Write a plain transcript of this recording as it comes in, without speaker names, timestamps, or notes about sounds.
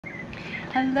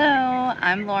Hello,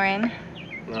 I'm Lauren.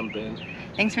 I'm Ben.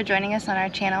 Thanks for joining us on our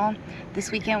channel. This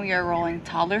weekend we are rolling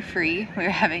toddler free. We're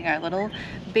having our little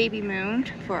baby moon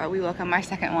for we welcome our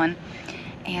second one.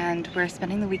 And we're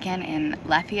spending the weekend in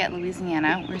Lafayette,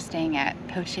 Louisiana. We're staying at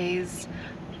Poche'S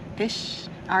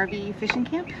RV fishing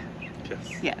camp?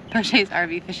 Yes. Yeah, Poche'S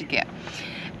RV fishing camp.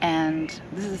 And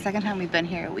this is the second time we've been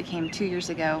here. We came 2 years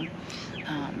ago,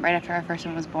 right after our first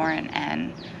one was born,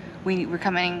 and we were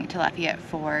coming to Lafayette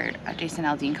for a Jason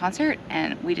Aldean concert,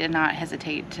 and we did not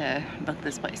hesitate to book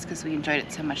this place because we enjoyed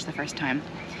it so much the first time.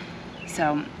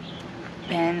 So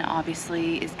Ben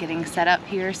obviously is getting set up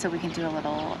here so we can do a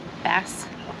little bass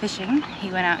fishing.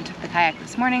 He went out and took the kayak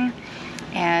this morning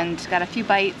and got a few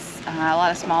bites, a lot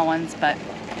of small ones, but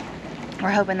we're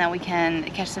hoping that we can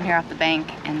catch some here off the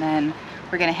bank, and then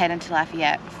we're gonna head into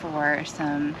Lafayette for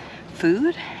some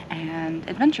food and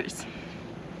adventures.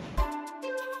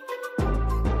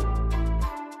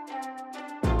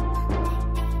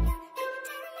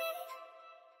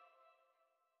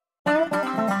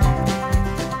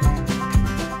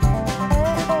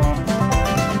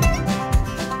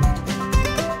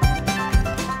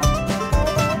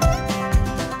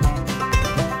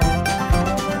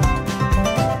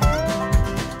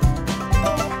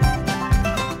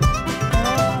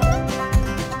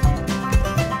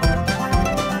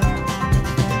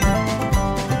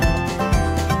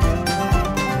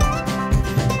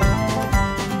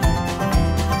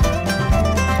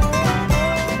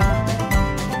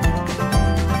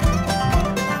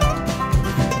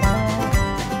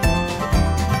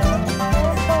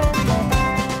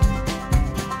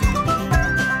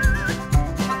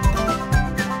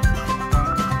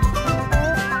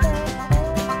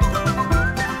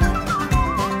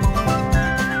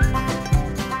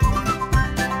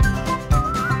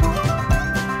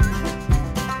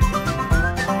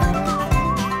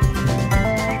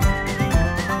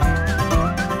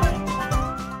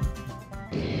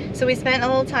 So we spent a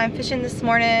little time fishing this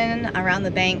morning around the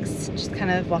banks, just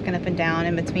kind of walking up and down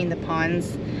in between the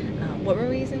ponds. What were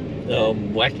we using?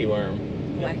 Wacky worm.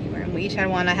 Wacky worm. We each had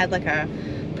one. I had like a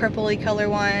purpley color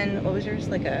one. What was yours?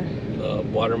 Like a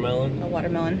watermelon. A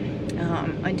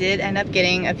watermelon. I did end up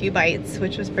getting a few bites,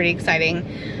 which was pretty exciting.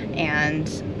 And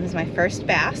it was my first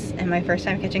bass and my first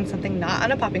time catching something not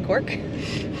on a popping cork.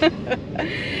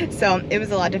 So it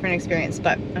was a lot different experience,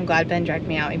 but I'm glad Ben dragged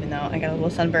me out even though I got a little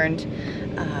sunburned.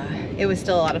 It was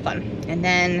still a lot of fun. And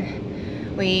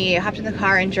then we hopped in the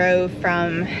car and drove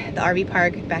from the RV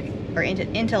park back or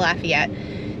into Lafayette.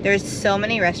 There's so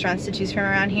many restaurants to choose from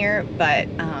around here, but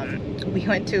we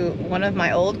went to one of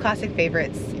my old classic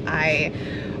favorites. I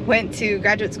went to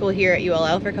graduate school here at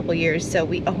ULL for a couple years, so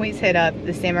we always hit up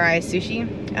the Samurai Sushi,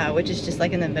 which is just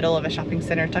like in the middle of a shopping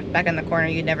center, tucked back in the corner.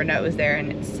 You'd never know it was there,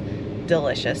 and it's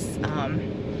delicious.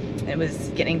 It was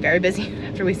getting very busy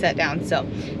after we sat down, so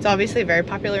it's obviously very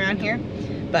popular around here,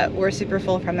 but we're super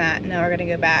full from that. Now we're gonna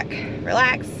go back,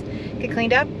 relax, get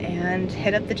cleaned up, and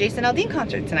hit up the Jason Aldean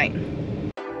concert tonight.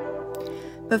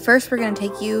 But first we're gonna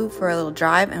take you for a little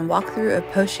drive and walk through a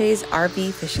Poche'S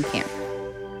RV fishing camp.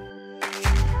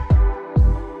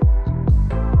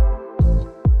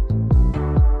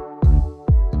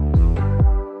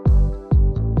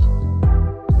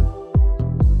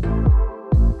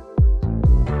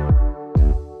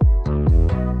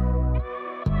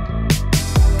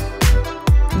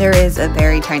 There is a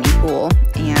very tiny pool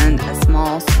and a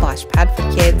small splash pad for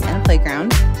kids and a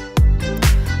playground.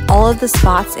 All of the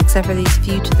spots, except for these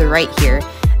few to the right here,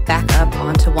 back up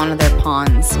onto one of their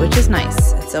ponds, which is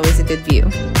nice. It's always a good view.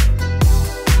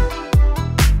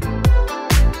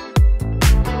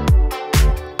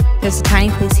 There's a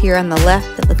tiny place here on the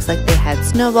left that looks like they had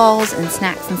snowballs and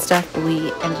snacks and stuff, but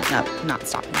we ended up not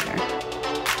stopping there.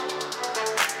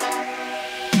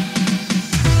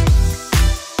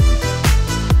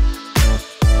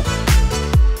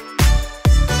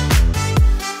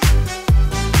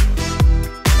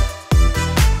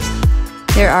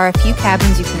 There are a few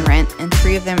cabins you can rent, and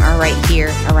 3 of them are right here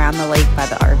around the lake by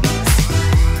the RVs.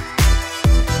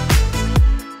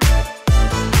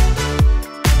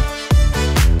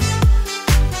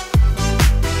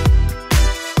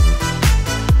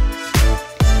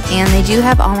 And they do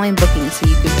have online booking, so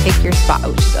you can pick your spot,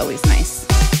 which is always nice.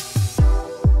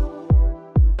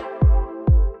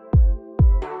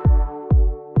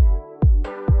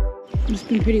 It's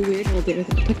been pretty weird all day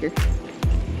with a clicker.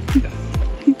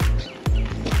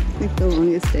 Like the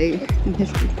longest day in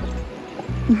history.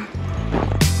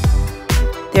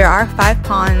 There are 5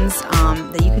 ponds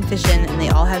that you can fish in, and they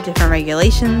all have different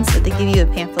regulations, but they give you a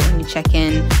pamphlet when you check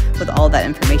in with all that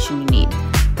information you need.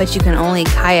 But you can only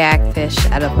kayak fish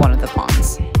out of one of the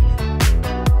ponds.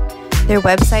 Their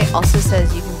website also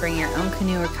says you can bring your own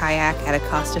canoe or kayak at a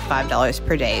cost of $5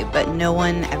 per day, but no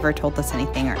one ever told us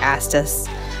anything or asked us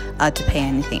to pay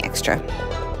anything extra.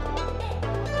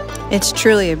 It's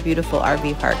truly a beautiful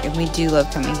RV park, and we do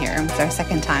love coming here. It's our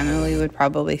second time, and we would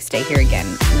probably stay here again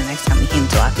the next time we came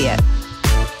to Lafayette.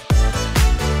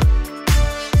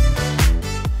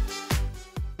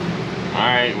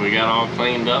 Alright, we got all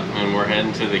cleaned up and we're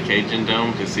heading to the Cajun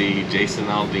Dome to see Jason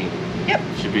Aldean. Yep.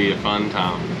 Should be a fun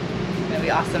time. It's gonna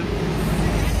be awesome.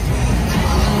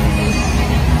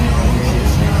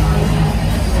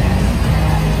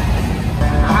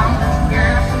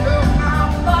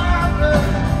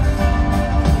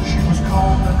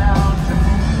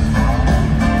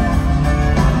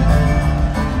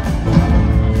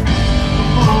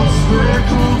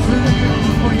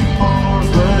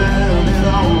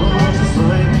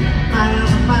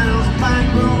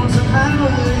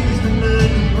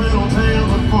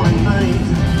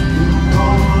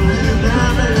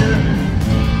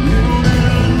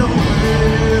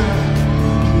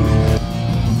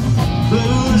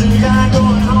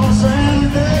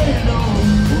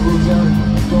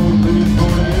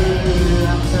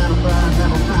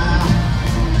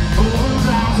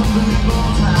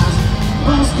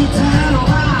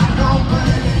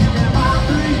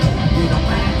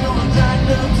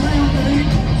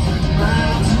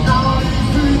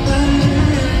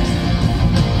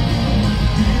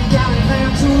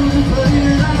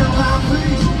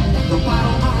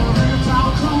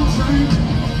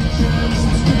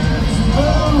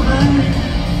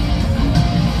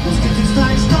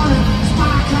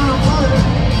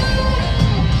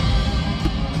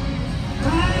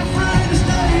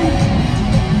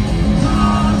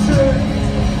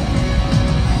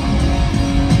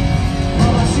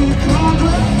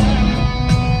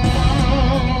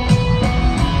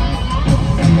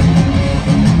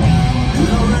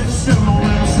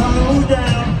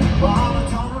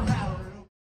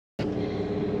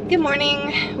 Good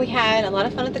morning. We had a lot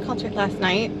of fun at the concert last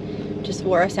night. Just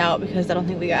wore us out because I don't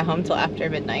think we got home till after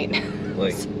midnight.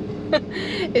 Like,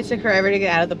 it took forever to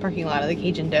get out of the parking lot of the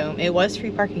Cajun Dome. It was free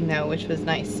parking though, which was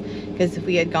nice, because if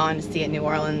we had gone to see it in New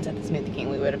Orleans at the Smoothie King,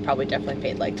 we would have probably definitely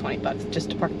paid like 20 bucks just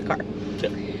to park the car. yeah.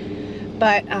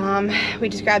 But we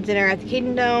just grabbed dinner at the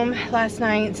Cajun Dome last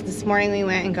night. So this morning we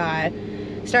went and got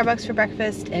Starbucks for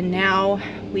breakfast, and now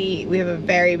we have a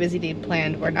very busy day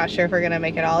planned. We're not sure if we're gonna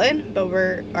make it all in, but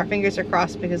our fingers are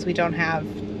crossed because we don't have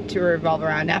to revolve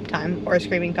around nap time or a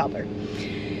screaming toddler.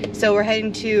 So we're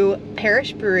heading to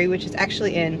Parish Brewery, which is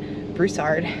actually in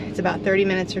Broussard. It's about 30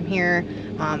 minutes from here.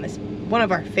 It's one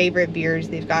of our favorite beers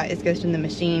they've got is Ghost in the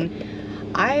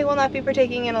Machine. I will not be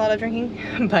partaking in a lot of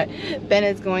drinking, but Ben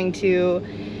is going to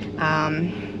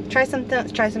try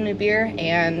some new beer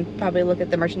and probably look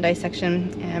at the merchandise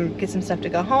section and get some stuff to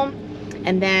go home.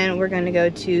 And then we're going to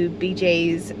go to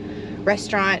BJ's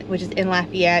restaurant, which is in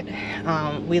Lafayette.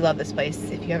 We love this place.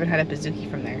 If you haven't had a bazooki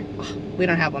from there, we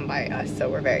don't have one by us, so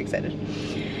we're very excited.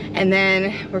 And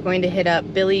then we're going to hit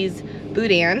up Billy's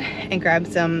Boudin and grab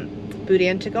some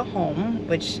Boudin to go home,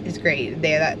 which is great.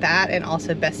 They have that and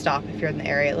also Best Stop if you're in the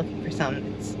area looking for some.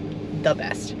 It's the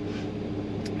best.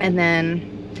 And then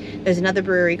there's another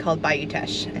brewery called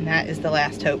EATS+1ST, and that is the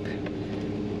last hope.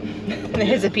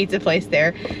 There's a pizza place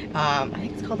there. I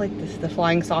think it's called like the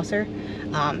Flying Saucer.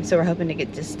 So we're hoping to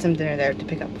get just some dinner there to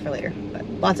pick up for later. But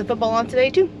lots of football on today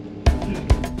too.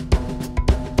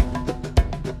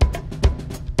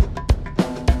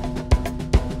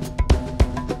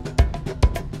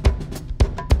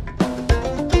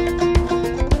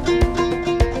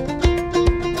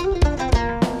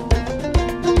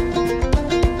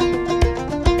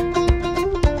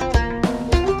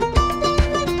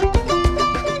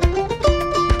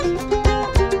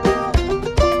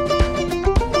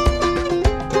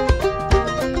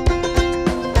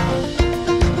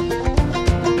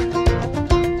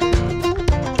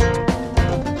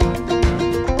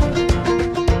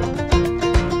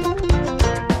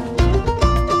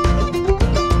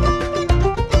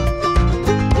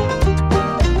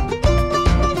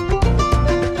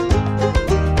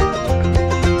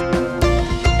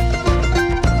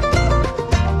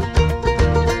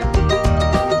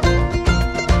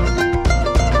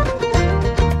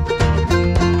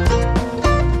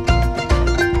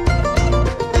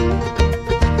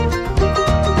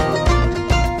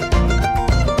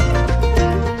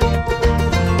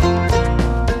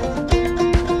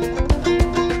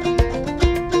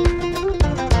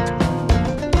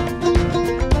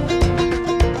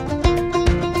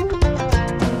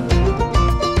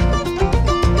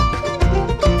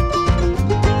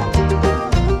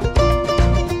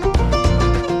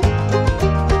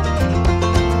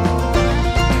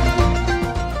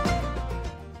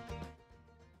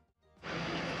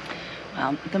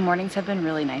 Well, the mornings have been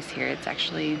really nice here. It's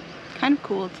actually kind of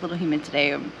cool. It's a little humid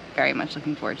today. I'm very much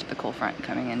looking forward to the cold front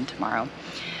coming in tomorrow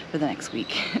for the next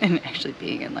week and actually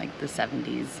being in like the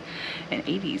 70s and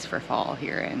 80s for fall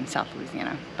here in South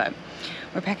Louisiana. But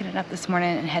we're packing it up this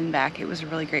morning and heading back. It was a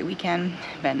really great weekend.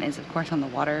 Ben is of course on the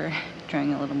water,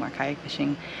 doing a little more kayak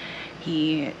fishing.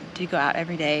 He did go out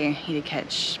every day. He did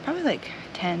catch probably like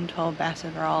 10, 12 bass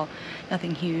overall.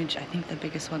 Nothing huge. I think the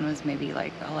biggest one was maybe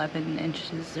like 11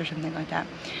 inches or something like that.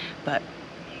 But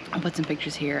I'll put some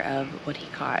pictures here of what he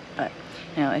caught. But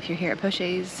you know, if you're here at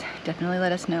Poche'S, definitely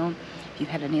let us know if you've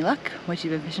had any luck, what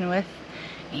you've been fishing with.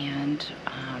 And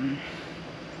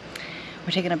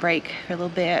we're taking a break for a little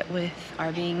bit with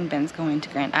RVing. Ben's going to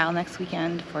Grand Isle next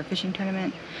weekend for a fishing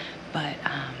tournament. But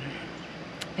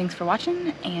thanks for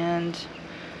watching, and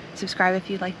subscribe if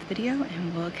you liked the video,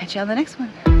 and we'll catch you on the next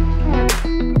one.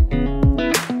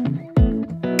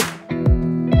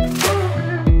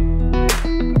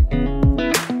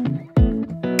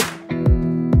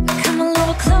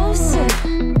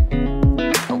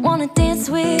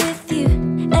 With you,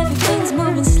 everything's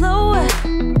moving slower.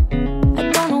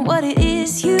 I don't know what it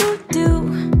is you do.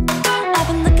 I've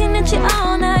been looking at you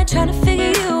all night, trying to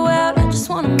figure you out. I just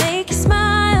wanna make you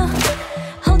smile.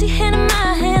 Hold your hand in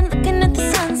my hand, looking at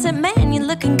the sunset. Man, you're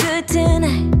looking good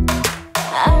tonight.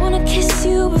 I wanna kiss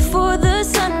you before the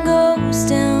sun goes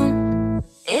down.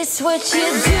 It's what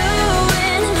you're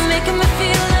doing, making me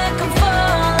feel